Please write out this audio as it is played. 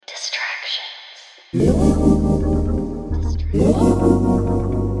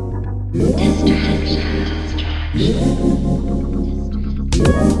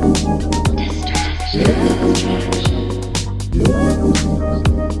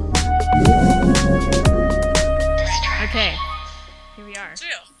Okay, here we are. True.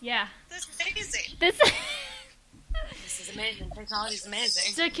 Yeah. This is amazing. This This is amazing. Technology is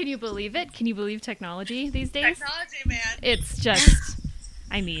amazing. So can you believe it? Can you believe technology these days? Technology, man. It's just,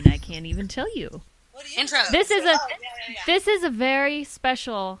 I mean, I can't even tell you. What do you Intro. do? This is a yeah. this is a very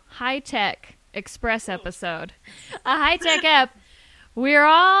special high-tech Express episode. A high-tech app. We're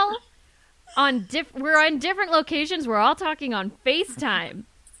all on different locations. We're all talking on FaceTime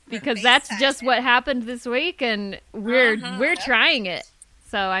because that's just what happened this week, and we're trying it.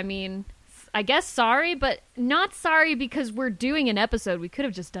 So I mean, I guess sorry, but not sorry because we're doing an episode. We could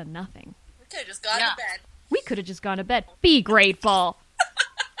have just done nothing. We could have just gone to bed. We could have just gone to bed. Be grateful.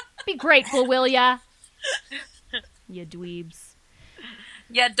 Be grateful, will ya? You dweebs.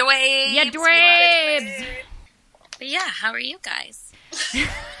 Yeah, dweebs. You dweebs. But yeah, how are you guys?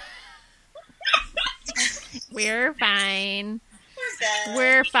 We're fine. We're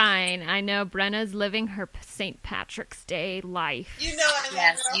We're fine. I know Brenna's living her St. Patrick's Day life. You know I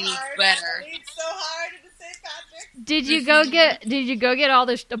Yes, love you hard. better. I read so hard into St. Patrick's. Did you go get all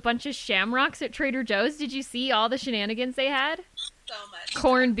a bunch of shamrocks at Trader Joe's? Did you see all the shenanigans they had? So much.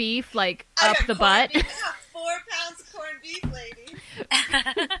 Corned beef, like, I up got the corned butt. beef. I got 4 pounds of corned beef,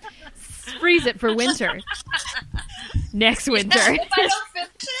 lady. Freeze it for winter. Next winter. If I don't finish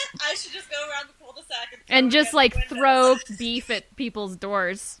it, I should just go around the cul-de-sac and throw And it just, at like, the throw windows. beef at people's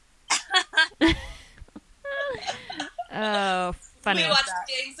doors. Oh, funny. We watched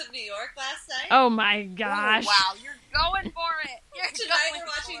Gangs of New York last night. Oh, my gosh. Oh, wow, you're going for it. You're Tonight going we're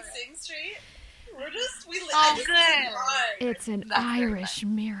watching for it. Sing Street. Oh, It's good. hard. It's an That's very Irish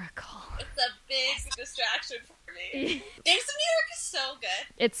miracle. It's a big distraction for me. Gangs of New York is so good.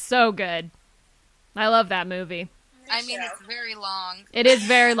 It's so good. I love that movie. I mean, it's very long. It is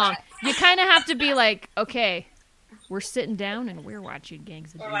very long. You kind of have to be like, okay, we're sitting down and we're watching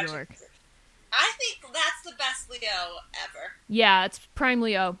Gangs of We're New watching- York. I think that's the best Leo ever. Yeah, it's Prime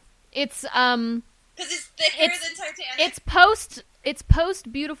Leo. It's Because it's thicker It's- than Titanic. it's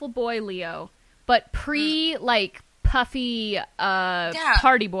post Beautiful Boy Leo, but pre like puffy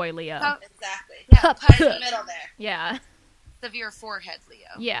party boy Leo. Exactly. Yeah, Right in the middle there. Yeah. severe forehead, Leo.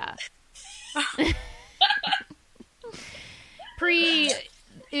 Yeah. Pre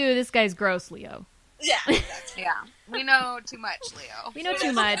ew, this guy's gross, Leo. Yeah, exactly. Yeah, we know too much, Leo. We know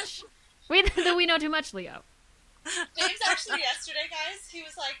too much. We know too much, Leo. James actually yesterday, guys, he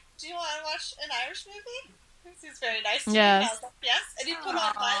was like, "Do you want to watch an Irish movie?" He was very nice to me. Yeah. And I was like, "Yes," and he put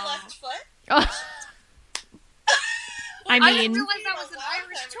on My Left Foot. Oh. I I mean, didn't realize that was an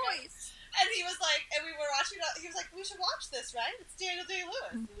Irish time ago. choice. And he was like, and we were watching it, he was like, "We should watch this, right? It's Daniel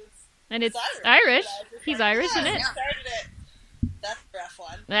Day-Lewis." and it's It's Irish. And I was just He's like, Irish in yeah, it. we started it. That's a rough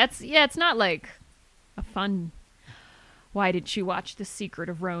one. It's not like a fun. Why did she watch The Secret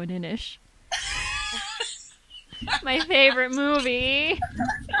of Rowan Inish? My favorite movie.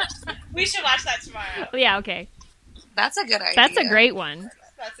 We should watch that tomorrow. Yeah, okay. That's a good idea. That's a great one.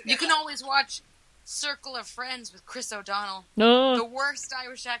 That's a good You can one. always watch Circle of Friends with Chris O'Donnell. The No. worst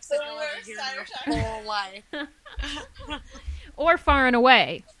Irish accent The you'll ever worst hear Irish in your whole life. Or Far and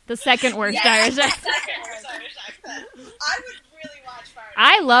Away. The second worst Irish accent. Second worst Irish accent. I would really watch Far and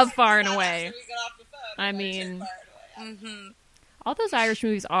I Away. love Far and After Away. we get off the phone, I I'm gonna mean- check Far and Away. Mm-hmm. All those Irish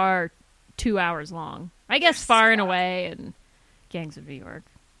movies are 2 hours long. I guess Far and Away and Gangs of New York.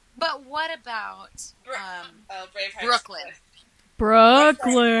 But what about Oh, Braveheart. Brooklyn?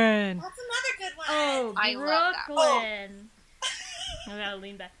 Brooklyn. That's another good one. Oh, I love that. Brooklyn. I gotta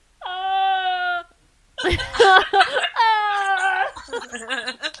lean back. Oh.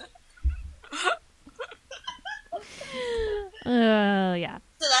 Yeah.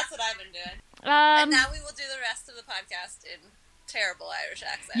 So that's what I've been doing. And Um, now we will do the rest of the podcast in terrible Irish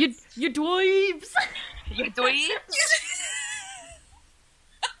accents. you dweebs. You dweeb?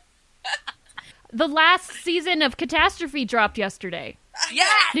 The last season of Catastrophe dropped yesterday. Yeah!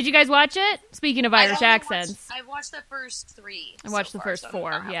 Did you guys watch it? Speaking of Irish accents, I watched the first 3. I watched so the far, first so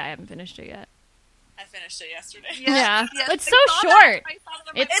 4. I'm not Yeah, I haven't finished it yet. I finished it yesterday. Yeah. Yes, It's I so saw short. that. I saw that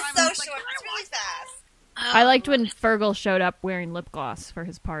on my It's It's timeline. so I was like, short. "Can I It's really watch that?" fast. I liked when Fergal showed up wearing lip gloss for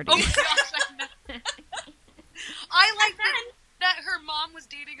his party. Oh my gosh, I know. I like that her mom was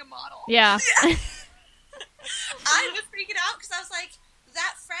dating a model. Yeah. I was freaking out because I was like,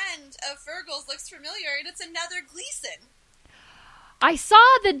 that friend of Fergal's looks familiar, and it's another Gleason. I saw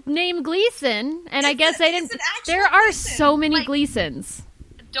the name Gleason, and I guess I It's didn't. an actual There are Gleason. so many Like- Gleasons.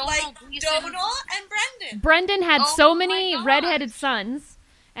 Donal like Gleason. Donal and Brendan. Brendan had Oh so my many God. redheaded sons,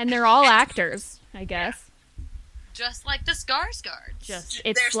 and they're all actors, I guess. Just like the Skarsgårds. Just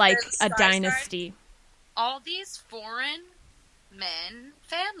it's There's like the a Skarsgård. dynasty. all these foreign men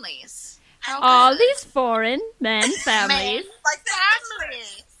families. How All good. these foreign men families. Like the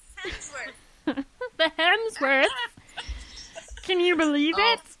Families. Hemsworth. The Hemsworths. Can you believe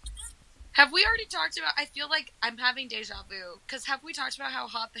Oh. it? Have we already talked about? I feel like I'm having deja vu because have we talked about how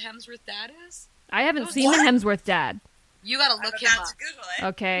hot the Hemsworth dad is? I haven't seen What? the Hemsworth dad. You gotta I'm look him about up. to Google it.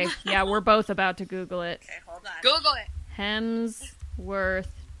 Okay, yeah, we're both about to Google it. Okay, hold on. Google it. Hemsworth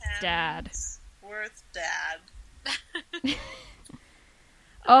dad. Hemsworth dad.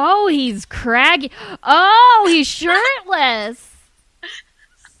 Oh, he's craggy. Oh, he's shirtless.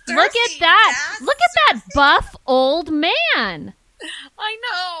 Look at Cersei, that. Dad. Look at that buff old man. I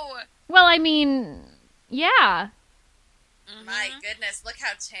know. Well, I mean, yeah. My goodness, look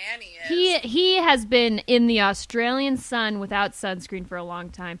how tan he is. He has been in the Australian sun without sunscreen for a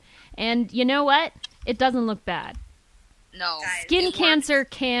long time. And you know what? It doesn't look bad. No. Guys, Skin it cancer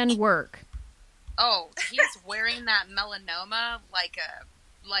can work. Oh, he's wearing that melanoma like a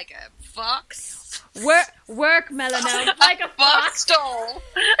fox. Work melanoma like a fox. stole.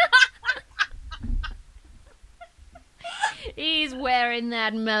 He's wearing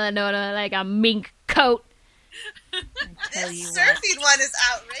that melanoma like a mink coat. I tell This you what. surfing one is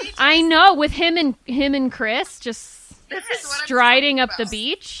outrageous. I know, with him and Chris just This is what I'm striding talking up the about.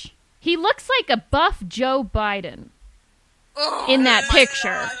 beach. He looks like a buff Joe Biden Oh, in that Oh my picture.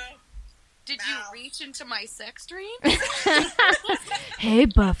 God. did you Wow. reach into my sex dream? Hey,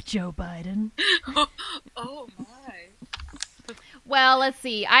 buff Joe Biden. Oh my. Well, let's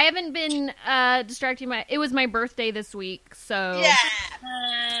see. I haven't been distracting it was my birthday this week, so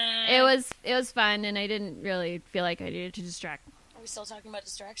Yeah. it was fun, and I didn't really feel like I needed to distract. Are we still talking about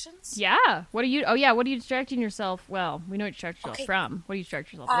distractions? Yeah. What are you distracting yourself? Well, we know what you distract yourself Okay. from. What do you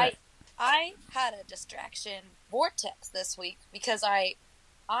distract yourself I with? I had a distraction vortex this week because I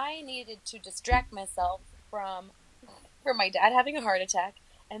needed to distract myself from my dad having a heart attack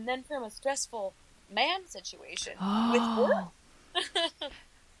and then from a stressful man situation with work.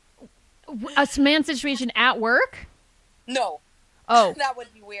 A man situation at work? No, Oh. that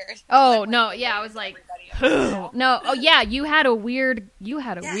would be weird. Oh, That no, would be yeah, I weird was like, for everybody. No. Oh, yeah, you had a weird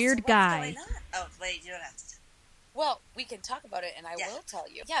Yeah, so weird what's guy. going on? Oh, wait, you don't have to. Well, we can talk about it, and I Yeah. will tell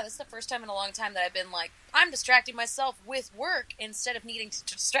you. Yeah, this is the first time in a long time that I've been like, I'm distracting myself with work instead of needing to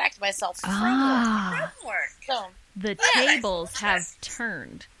distract myself from work. Ah, Work. So, the Yeah, tables that's- have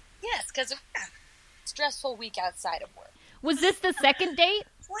turned. yes, because stressful week outside of work. Was this the second date?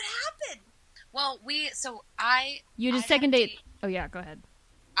 What happened? Well, I You did I second had a date. Oh, yeah, go ahead.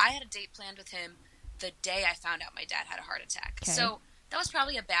 I had a date planned with him the day I found out my dad had a heart attack. Okay. So that was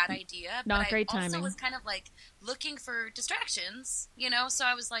probably a bad idea. Not but great I also timing. was kind of like looking for distractions, you know? So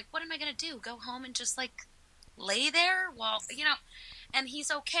I was like, what am I going to do? Go home and just like lay there while, you know? And he's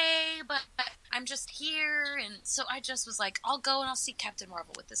okay, but I'm just here. And so I just was like, I'll go and I'll see Captain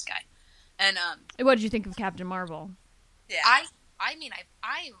Marvel with this guy. And What did you think of Captain Marvel? Yeah. I mean,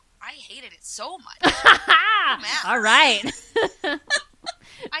 I hated it so much. All right. I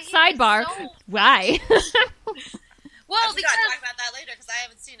hated Sidebar. it so- Why? Well, we because gotta talk about that later because I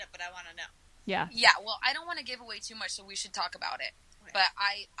haven't seen it, but I want to know. Yeah. yeah, well, I don't want to give away too much, so we should talk about it. Okay. But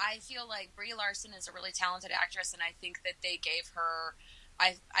I feel like Brie Larson is a really talented actress, and I think that they gave her.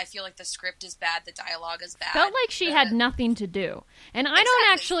 I feel like the script is bad, the dialogue is bad. Felt like she The- had nothing to do. And I don't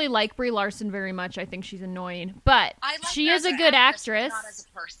Exactly. actually like Brie Larson very much. I think she's annoying. But I like she her is as a an good actress, actress. but not as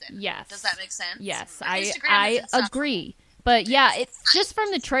a person. Yes. Does that make sense? Yes, Her I Instagram is insufferable. agree. But yeah, it's just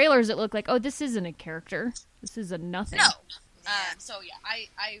from the trailers it looked like, oh, this isn't a character. This is a nothing. No. Yeah. So yeah,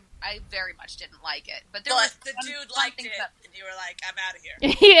 I very much didn't like it, but there was But the fun- dude fun liked things it, that- and you were like, I'm out of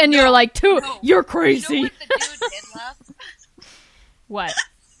here. And you're like, "Too, No. you're You know crazy." what the dude did love? What?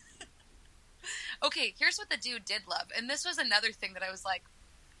 Okay, here's what the dude did love, and this was another thing that I was like,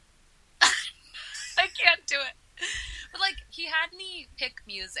 I can't do it. But like, he had me pick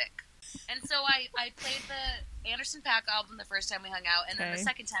music, and so I played the Anderson .Paak album the first time we hung out, and then the Okay.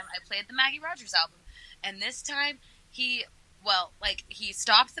 second time I played the Maggie Rogers album, and this time he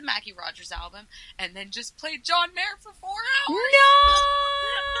stopped the Maggie Rogers album and then just played John Mayer for 4 hours.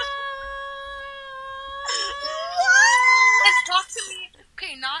 And talked to me.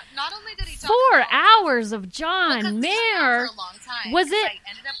 Okay, not only did he talk 4 about, hours of because John we hung out Mayer. for a long time. Was 'cause it- I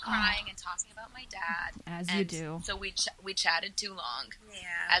ended up crying and talking about my dad. As you and do. So we chatted too long,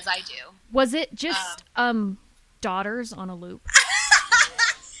 Yeah. as I do. Was it just daughters on a loop?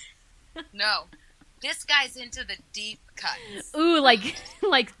 No, This guy's into the deep cuts. Ooh, like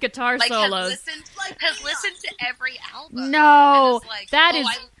guitar Like solos. has listened to every album. No, and is like, that is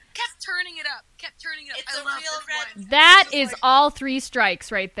I kept turning it up. It's I a love real this red. one. that It's is like- all 3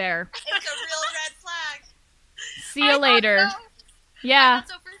 strikes right there. It's a real red flag. See you later. So. Yeah.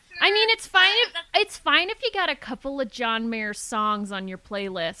 So for sure. I mean, it's fine if you got a couple of John Mayer songs on your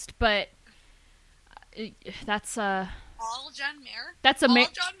playlist, but that's all John Mayer. that's a All Mayer.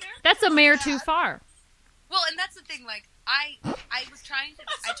 John Mayer. That's a Mayer too far. Well, and that's the thing. Like, I tried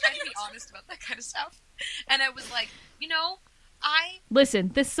to be honest about that kind of stuff, and I was like,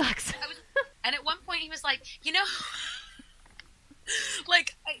 Listen, this sucks. and at one point he was like,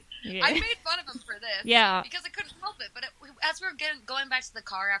 like Yeah. I made fun of him for this, Yeah. because I couldn't help it. But as we were going back to the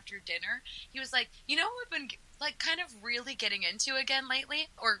car after dinner, he was like, who I've been like kind of really getting into again lately,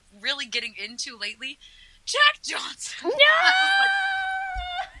 or really getting into lately, Jack Johnson.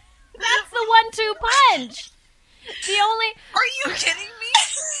 No, that's the 1-2 punch. The only, Are you kidding me?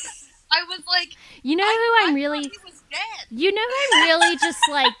 I was like, who I I'm really, thought he was dead. who I'm really just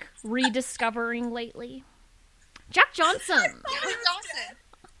like rediscovering lately? Jack Johnson. Jack Dawson.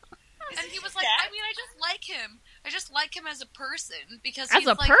 And he was like, dead? I mean, I just like him. I just like him as a person because As he's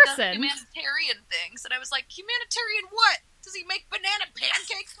a like person? does humanitarian things. And I was like, humanitarian what? Does he make banana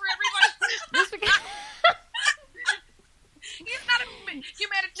pancakes for everybody? Just because- He's not a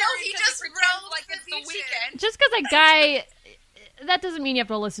humanitarian. No, he 'cause just pretends roams like the it's the beaches. weekend. just because a guy, that doesn't mean you have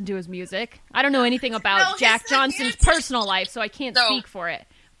to listen to his music. I don't know anything about No, Jack his Johnson's humanitarian- personal life, so I can't No. speak for it.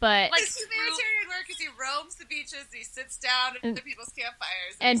 But Like, His humanitarian work is he roams the beaches, he sits down at the people's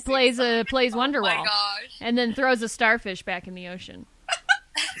campfires, and he plays sings plays oh my Wonderwall, gosh. and then throws a starfish back in the ocean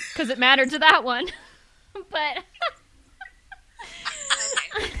because it mattered to that one. But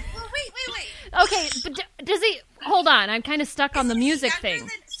songs. Well, wait. okay, but does he? Hold on, I'm kind of stuck on the music Younger thing.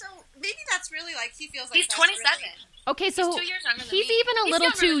 so maybe that's really like he feels like He's that's 27. Really, Okay, so He's 2 years younger than he's me. even a He's little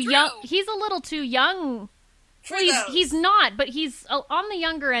younger too than young. Drew. He's a little too young. for Well, those, he's not, but he's on the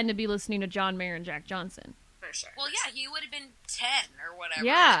younger end to be listening to John Mayer and Jack Johnson. for sure. Well, yeah, he would have been 10 or whatever.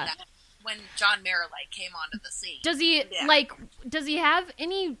 Yeah. When John Mayer came onto the scene. Does he Yeah. Does he have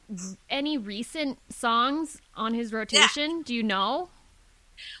any recent songs on his rotation? Do you know?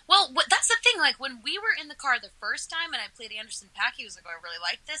 Well, that's the thing. Like, when we were in the car the first time and I played Anderson .Paak, he was like, oh, I really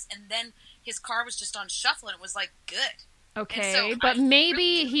like this. And then his car was just on shuffle and it was like, good. Okay, And so but I'm maybe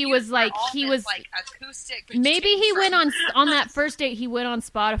really he confused was where like all he this, was like acoustic. maybe came he from. went on that first date. He went on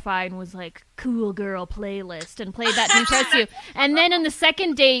Spotify and was like "cool girl playlist" and played that to impress you. And then on the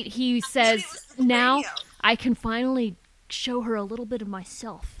second date, he says, Maybe it was the "Now radio. I can finally show her a little bit of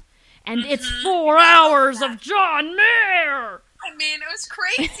myself." And it's 4 hours of John Mayer. I mean, it was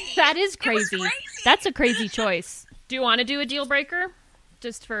crazy. That is It was crazy. That's a crazy choice. Do you want to do a deal breaker?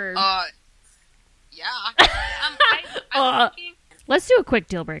 Just for Yeah. I'm thinking, let's do a quick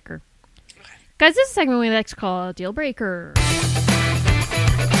deal breaker. Guys, this is a segment we like to call Deal Breaker.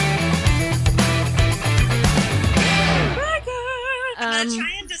 I'm gonna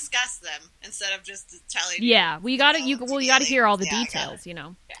try and discuss them instead of just telling you. Yeah, we got to you got to hear all the Yeah, I got details, it. you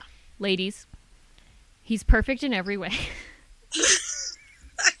know. Yeah. Ladies, he's perfect in every way.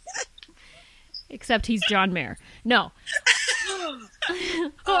 Except he's John Mayer. No. oh,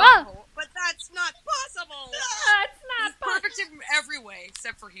 but that's not possible. That's not Perfect in every way,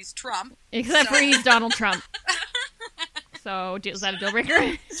 except for he's Trump. Except for he's Donald Trump. So, is that a deal breaker?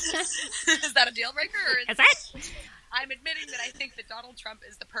 Is that a deal breaker? Or Is that? I'm admitting that I think that Donald Trump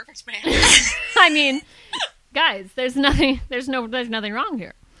is the perfect man. I mean, guys, there's nothing wrong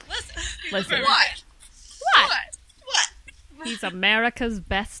here. Listen. What? What? What? He's America's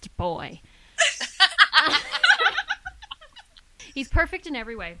best boy. He's perfect in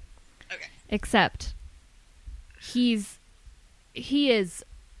every way. Okay. Except he is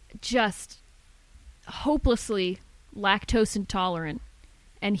just hopelessly lactose intolerant,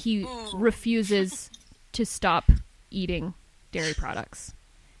 and he refuses to stop eating dairy products.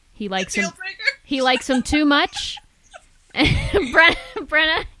 He likes Deal them. breaker? He likes them too much. And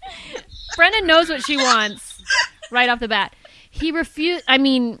Brenna knows what she wants right off the bat. He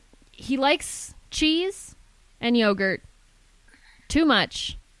likes cheese and yogurt too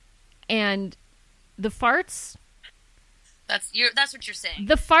much, and the farts. That's what you're saying.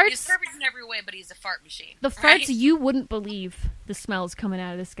 The farts. He's perfect in every way, but he's a fart machine. The farts. right? You wouldn't believe the smells coming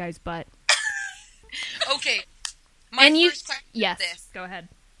out of this guy's butt. Okay. My And first question yes, is this. go ahead.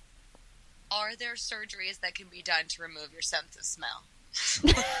 Are there surgeries that can be done to remove your sense of smell?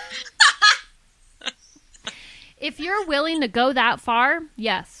 If you're willing to go that far,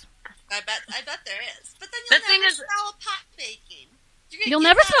 yes. I bet there is. But then The you'll thing never is- smell a pie baking. You'll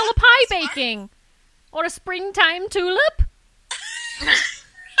never smell a pie baking. Or a springtime tulip?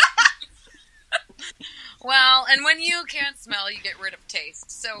 Well, and when you can't smell, you get rid of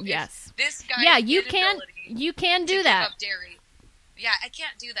taste. So Yes. if this guy, Yeah, you can do that. Give up dairy. Yeah, I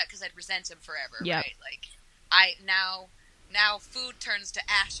can't do that because I'd resent him forever. Yep. Right? Like, I now food turns to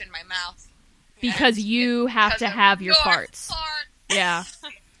ash in my mouth Because you have to because of have your farts. Yeah.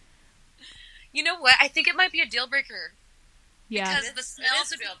 You know what? I think it might be a deal breaker. Yeah. Because the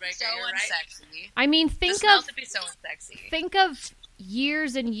smells a would be deal breaker, so you're right. unsexy. I mean, The think smells of would be so unsexy. think of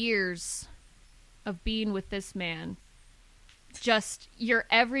years and years of being with this man. Just your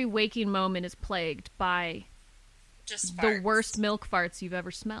every waking moment is plagued by Just the farts. worst milk farts you've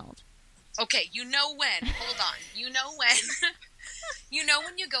ever smelled. Okay, you know when. Hold on. You know when. You know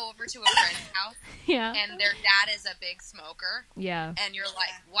when you go over to a friend's house Yeah. and their dad is a big smoker, Yeah. and you're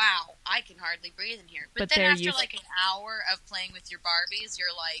like, wow, I can hardly breathe in here. But But then they're after used- like an hour of playing with your Barbies,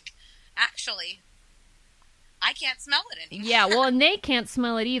 you're like, actually, I can't smell it anymore. Yeah, well, and they can't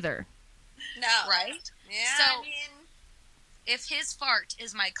smell it either. No. Right? Yeah, So- I mean, If his fart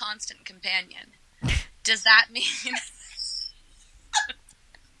is my constant companion, does that mean...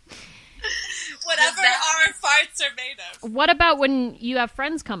 whatever that- our farts are made of. What about when you have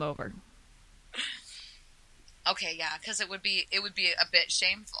friends come over? Okay, yeah, because it would be a bit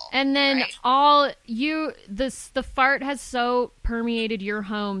shameful. And then right? the fart has so permeated your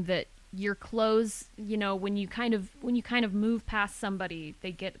home that your clothes, when you kind of move past somebody,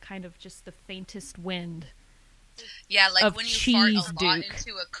 they get kind of just the faintest wind. Yeah, like of when you fart a cheese lot duke.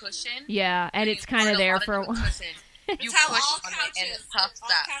 into a cushion. Yeah, and when it's you kind fart of there lot for a into while. cushion, you It's how push all on it and it couches, puffs all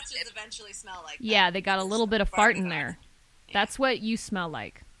up. couches eventually smell like that. Yeah, they got a little bit of fart in Farting there. on. That's what you smell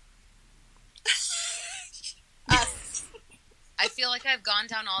like. Us. I feel like I've gone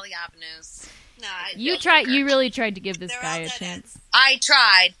down all the avenues. No, You really tried to give this They're guy all a dead chance. I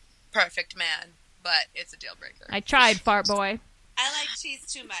tried perfect man, but it's a deal breaker. I tried, fart boy. I like cheese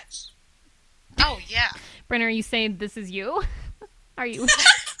too much. Oh yeah. Brenner, are you saying this is you? Are you?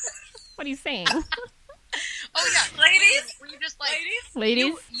 What are you saying? Oh yeah. Ladies? Were you just like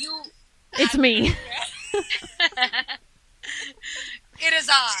Ladies, you it's me. it is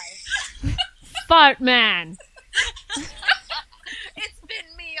I. Fart man. It's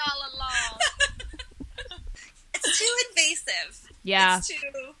been me all along. It's too invasive. Yeah. It's too...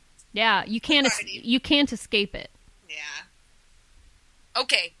 Yeah, you can't Farty. you can't escape it. Yeah.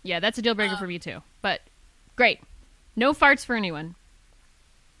 Okay. Yeah, that's a deal breaker for me too. But great. No farts for anyone.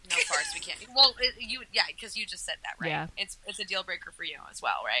 No farts. We can't. Well, because you just said that, right? Yeah. It's a deal breaker for you as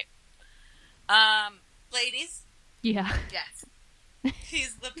well, right? Ladies, Yeah. Yes.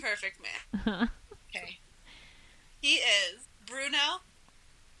 he's the perfect man. Okay. He is Bruno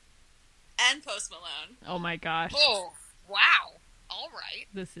and Post Malone Oh my gosh. Oh wow. All right.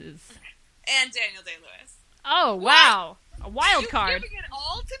 This is. and Daniel Day-Lewis. Oh wow. A wild You card. giving it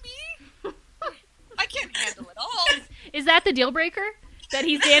all to me? I can't handle it all. Is that the deal breaker? That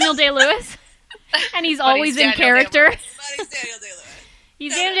he's Daniel Day-Lewis? And he's But always he's in Daniel character? But he's Daniel Day-Lewis.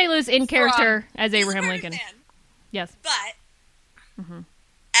 He's Daniel Day-Lewis in character as He's Abraham the perfect Lincoln. man, Yes. but Mhm.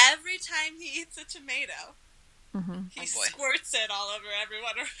 every time he eats a tomato, Mhm. he Oh, boy. squirts it all over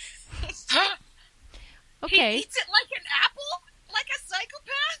everyone. Okay. He eats it like an apple? Like a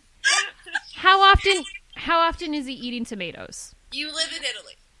psychopath? How often is he eating tomatoes? You live in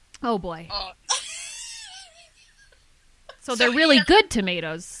Italy. Oh boy. Oh, So So they're he really has- good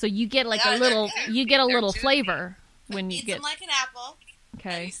tomatoes. So you get like Yeah, a little they're good. you get a They're little juicy. flavor when you Eats get him like an apple. And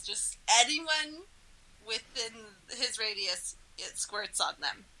okay. he's just anyone within his radius, it squirts on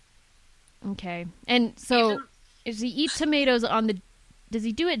them. Okay. And so Even- does he eat tomatoes does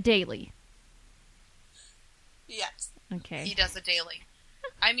he do it daily? Yes. Okay. he does it daily.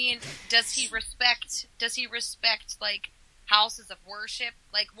 I mean, does he respect like houses of worship?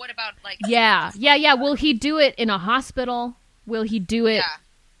 Like what about like Yeah. Will he do it in a hospital? Will he do it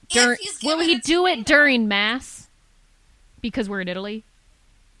Yeah. If he's will given he a do it tomato. during mass? Because we're in Italy.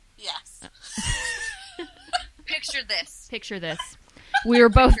 Yes. Picture this. Picture this. We were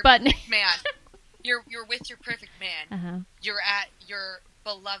both buttoning. Man. You're with your perfect man. Uh-huh. You're at your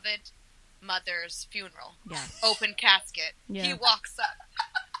beloved mother's funeral. Yeah. Open casket. Yeah. He walks up,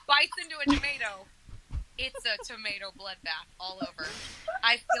 bites into a tomato. It's a tomato bloodbath all over.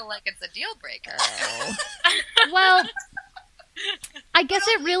 I feel like it's a deal breaker. Well, I guess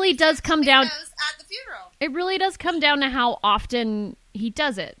it really does come down Tomatoes at the funeral. it really does come down to how often he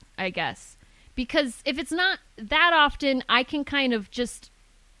does it, I guess. Because if it's not that often, I can kind of just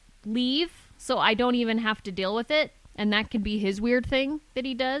leave, so I don't even have to deal with it, and that could be his weird thing that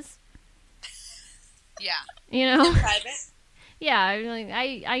he does. Yeah. You know? Private. Yeah,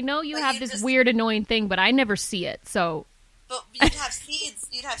 I know you But have you this just- weird, annoying thing, but I never see it, so But you'd have seeds.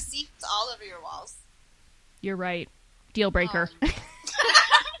 You'd have seeds all over your walls. you're right. Deal breaker.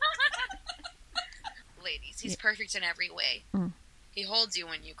 Ladies, he's perfect in every way. Mm. He holds you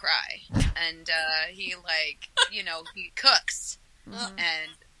when you cry, and he he cooks,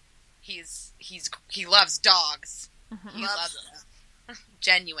 and he loves dogs. He loves them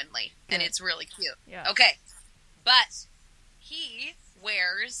genuinely, and Good. it's really cute. Yeah. Okay, but he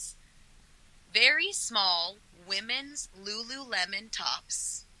wears very small women's Lululemon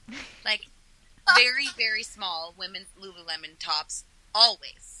tops, like very, very small women's Lululemon tops,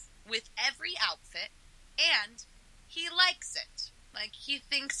 always, with every outfit, and he likes it. Like, he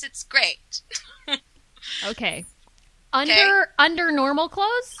thinks it's great. Okay. Under normal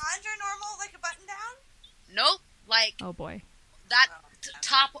clothes? Under normal, like a button down? Nope, like Oh boy. that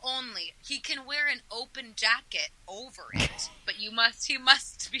top only. He can wear an open jacket over it, but he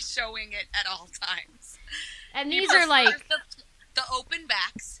must be showing it at all times. And He these are like prefers the open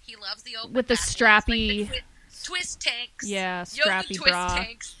backs. He loves the open with the backs. strappy, Like the twist tanks. yeah, Yoga strappy twist bra.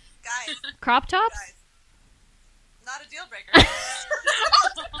 tanks. Guys, Crop tops? guys. Not a deal breaker.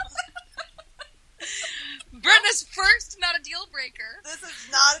 Brenda's first, not a deal breaker. This is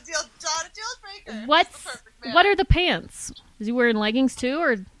not a deal breaker. What's It's the perfect man. what are the pants? Is he wearing leggings too,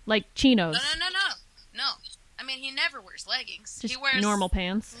 or like chinos? No. I mean, he never wears leggings. Just he wears normal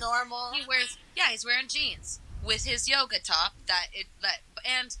pants. normal? He wears, he's wearing jeans with his yoga top. But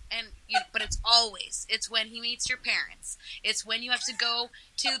it's when he meets your parents. It's when you have to go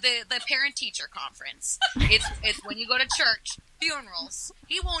to the parent teacher conference. It's when you go to church, funerals.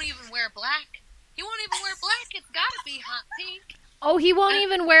 He won't even wear black. It's gotta be hot pink. Oh, he won't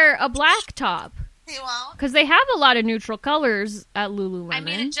even wear a black top He won't. because they have a lot of neutral colors at Lululemon. I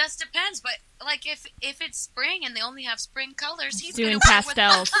mean, it just depends. But like, if it's spring and they only have spring colors, he's doing gonna wear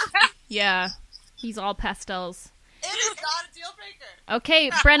pastels. What Yeah, he's all pastels. It is not a deal breaker.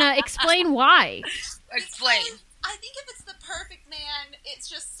 Okay, Brenna, explain why. Explain. I think if it's the perfect man, it's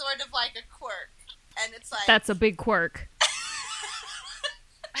just sort of like a quirk. And it's like... That's a big quirk.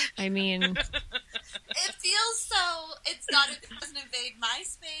 I mean, It feels so... It doesn't invade my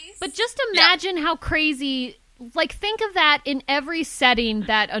space. but just imagine how crazy. Like, think of that in every setting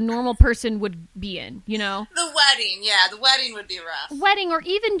that a normal person would be in, you know? The wedding would be rough. Wedding, or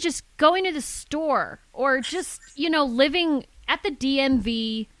even just going to the store, or just, living at the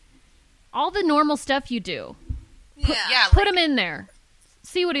DMV, all the normal stuff you do. Yeah. Put him in there.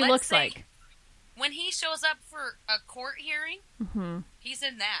 See what he Let's looks say- like. When he shows up for a court hearing, Hmm. he's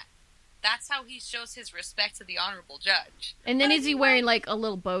in that. That's how he shows his respect to the honorable judge. And then But is he anyway- wearing like a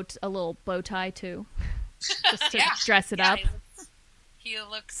little bow tie too, just to Yeah. dress it Yeah, up? he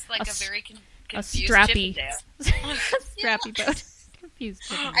looks like A a s- very a confused strappy- Chippendale. Strappy boat. Confused.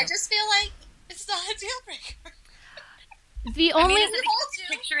 I just feel like it's not a deal breaker. The I mean, only isn't he told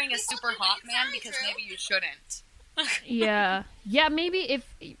you. picturing a He told super you, hot but it's man? not Because true. maybe you shouldn't. yeah maybe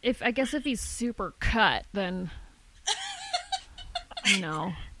if I guess if he's super cut, then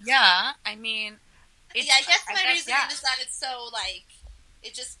no. Yeah, I mean, I guess my reasoning yeah. is that it's so, like,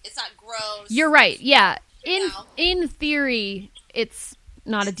 it's not gross. You're right. Yeah, You in know. in theory, it's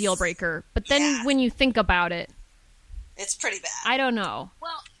not a deal breaker. But then Yeah. when you think about it, It's pretty bad. I don't know.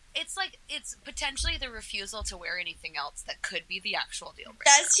 well, it's potentially the refusal to wear anything else that could be the actual deal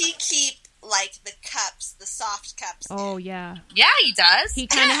breaker. Does he keep, like, the cups, the soft cups? Oh in? yeah, Yeah, he does. he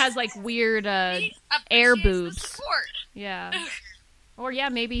kind of has like weird He air appreciates the boobs. support. Yeah, or yeah,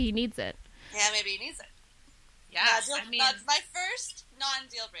 maybe he needs it. Yeah, maybe he needs it. Yes, No, I mean, that's my first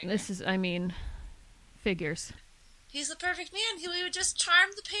non-deal breaker. This is, I mean, figures. He's the perfect man. He would just charm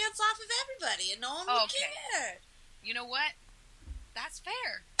the pants off of everybody, and no one would Okay. care. you know what? That's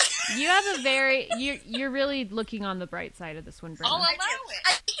fair. You have a very you're really looking on the bright side of this one, I'll Brenna. allow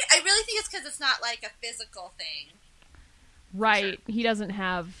do. it. I really think it's because it's not like a physical thing. Right? He doesn't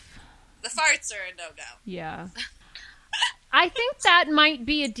have. The farts are a no-go. Yeah. I think that might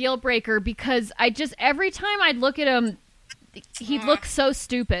be a deal breaker because every time I look at him, he looks so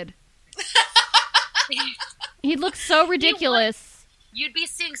stupid. He looks so ridiculous. You'd be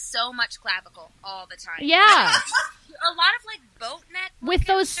seeing so much clavicle all the time. Yeah. A lot of like boat neck With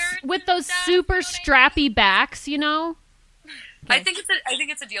looking those shirts with and those stuff, super you know what I mean? strappy backs, you know? I think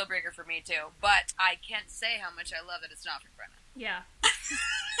it's a deal breaker for me too, but I can't say how much I love it. It's not for Brenna. Yeah.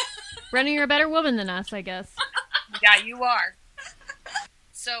 Brenna, you're a better woman than us, I guess. Yeah, you are.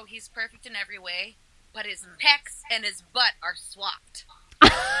 So he's perfect in every way, but his pecs and his butt are swapped.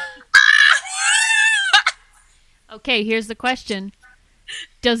 Okay, here's the question.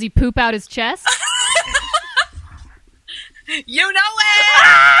 Does he poop out his chest? You know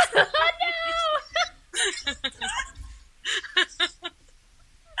it! Oh,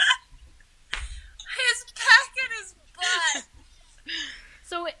 His peck and his butt.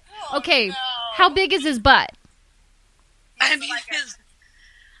 So, Oh, okay, no. how big is his butt? I mean, Like a-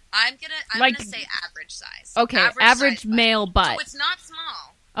 I'm Like- gonna say average size. Okay, average size male butt. So it's not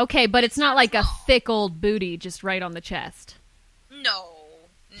small. Okay, but it's not like a small. thick old booty just right on the chest. No.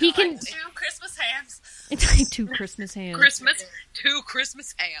 He can- It's 2 Christmas hams. It's like 2 Christmas hands. two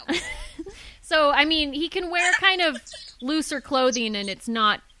Christmas ham. So, I mean, he can wear kind of looser clothing, and it's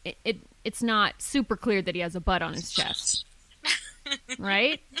not it's not super clear that he has a butt on his chest,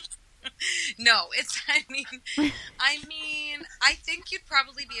 right? No, it's. I mean, I think you'd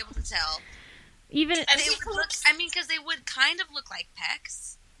probably be able to tell. Even And They he would look. I mean, because they would kind of look like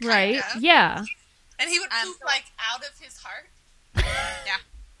pecs. right, kinda. yeah. And he would poop, So- like, out of his heart. Yeah.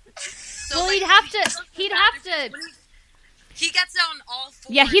 So, Well, like, he'd have when to. He'd have to. when he gets on all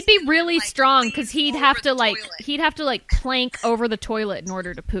fours. Yeah, he'd be and, really like, strong leans because he'd over have to the like toilet. he'd have to like plank over the toilet in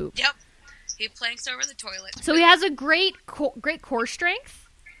order to poop. Yep. He planks over the toilet. So he has a great core strength.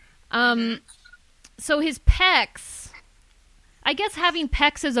 So his pecs. I guess having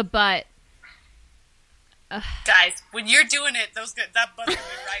pecs as a butt. Guys, when you're doing it, that butt's gonna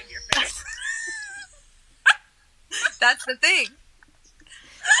be right in your face. That's the thing.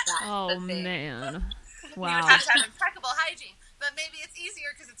 Oh man! He would Wow. have to have impeccable hygiene. But maybe it's easier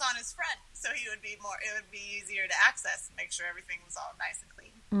because it's on his front, so it would be easier to access and make sure everything was all nice and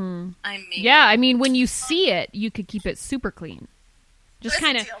clean. I mean, Yeah, I mean, when you see it, you could keep it super clean. Just That's a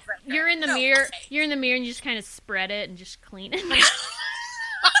kind of, deal breaker. you're in the No mirror. way. You're in the mirror, and you just kind of spread it and just clean it.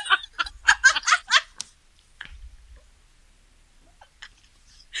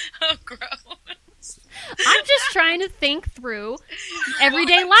 Oh, gross. I'm just trying to think through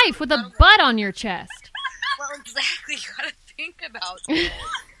everyday life with a butt on your chest. Well, exactly. You gotta think about this. You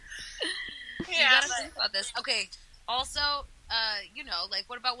Yeah, gotta but think about this. Okay. Also, you know, like,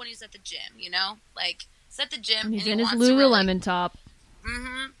 what about when he's at the gym? You know, like, he's at the gym And he's and in he his wants to really, Lululemon top.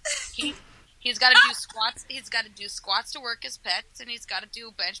 He's got to do squats. He's got to do squats to work his pecs, and he's got to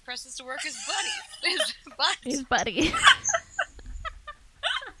do bench presses to work his his butt. His buddy.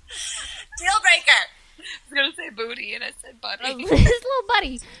 deal breaker. I was gonna say booty, and I said buddy. His little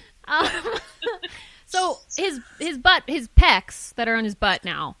buddy. So his butt, his pecs that are on his butt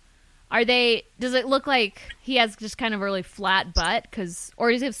now, are they? Does it look like he has just kind of a really flat butt?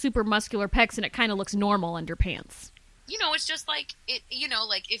 Or does he have super muscular pecs and it kind of looks normal under pants? You know, it's just like it. You know,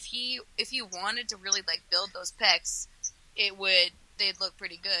 like if he wanted to really like build those pecs, they'd look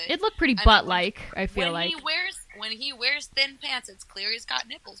pretty good. It looked pretty I mean, butt-like. I feel when like. when he wears thin pants, it's clear he's got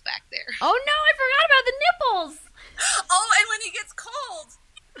nipples back there. Oh no! I forgot about the nipples. Oh, and when he gets cold,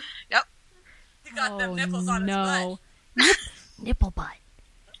 Yep. he got them nipples on his butt. Nipple butt.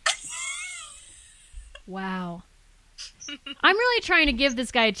 Wow. I'm really trying to give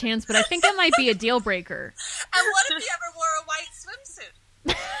this guy a chance, but I think that might be a deal breaker. And what if he ever wore a white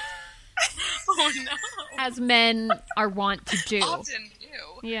swimsuit? Oh no! As men are wont to do. Often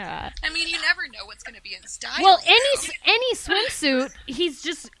do. Yeah. I mean, you never know what's going to be in style. Well, any swimsuit, he's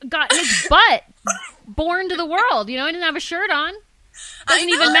just got his butt born to the world. You know, he doesn't have a shirt on. Doesn't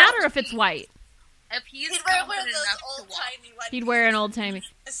I even know. matter if it's white. if he's He'd wear one of confident those enough to old walk timey one. He'd wear an old timey.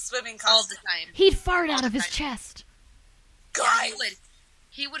 swimming all the costume. time, He'd fart out of his chest. Guys,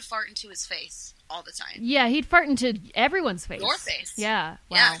 he would fart into his face all the time. Yeah, he'd fart into everyone's face. Your face. Yeah.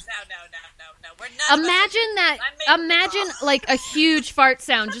 Wow. Yeah. No. We're not. Imagine that. I'm making Imagine the call. like a huge fart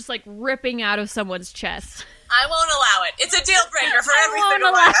sound just like ripping out of someone's chest. I won't allow it. It's a deal breaker for every I single won't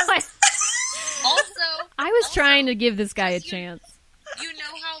one of allow us. Also, it. I was trying to give this guy a chance. you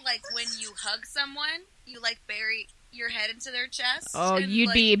know how like when you hug someone, you like bury your head into their chest. Oh, and, you'd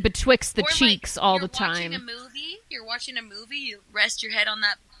like, be betwixt the or, like, cheeks all you're the time. You're watching a movie. You rest your head on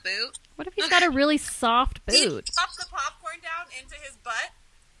that boot. What if he's got a really soft He boot? pops the popcorn down into his butt.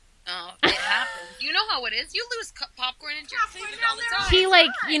 Oh, it happens. You know how it is. You lose popcorn into your Popcorn face down all the there. time. He like,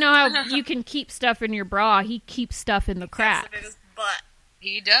 you know how you can keep stuff in your bra. He keeps stuff in the Yes, crack. it in his butt.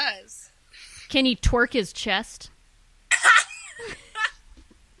 He does. Can he twerk his chest?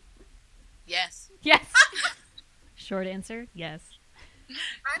 Yes. Yes. Short answer, yes.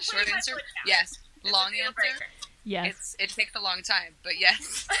 I'm Short putting my answer. foot down. Yes. It's a Long deal answer. breaker. Yes. It takes a long time, but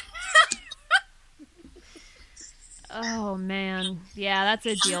yes. Oh man, yeah, that's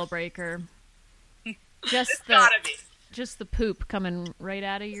a deal breaker. Just It's the gotta be. poop coming right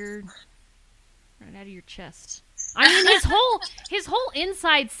out of your chest. I mean, his whole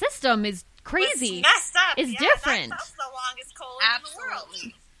inside system is crazy. It's messed up. It's Yeah, different. That's the longest cold in the world.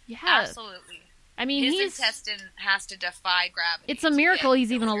 Absolutely. Yeah, Absolutely. I mean, his intestine has to defy gravity. It's a miracle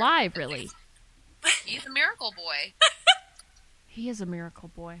he's even alive, really. He's a miracle boy. He is a miracle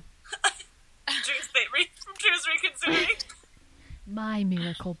boy. Drew's reconsidering. My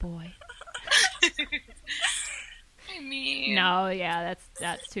miracle boy. I mean... No, yeah,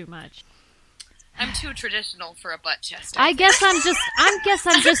 that's too much. I'm too traditional for a butt chest. I guess I'm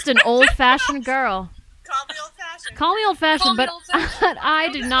just an old-fashioned girl. Call me old-fashioned. Call me old-fashioned, but I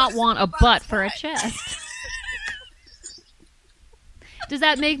do not want a butt for a chest. Does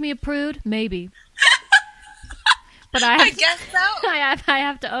that make me a prude? Maybe. But I guess so. I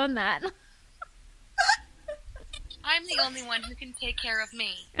have to own that. I'm the only one who can take care of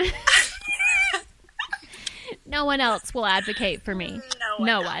me. No one else will advocate for me.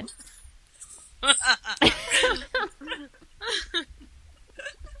 No one.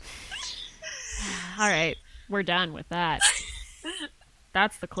 All right, we're done with that.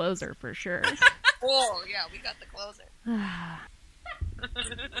 That's the closer for sure. Oh, yeah, we got the closer.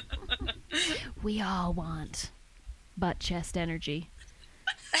 We all want butt chest energy.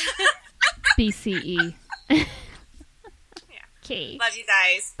 BCE. Yeah. Okay. Love you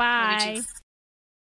guys. Bye.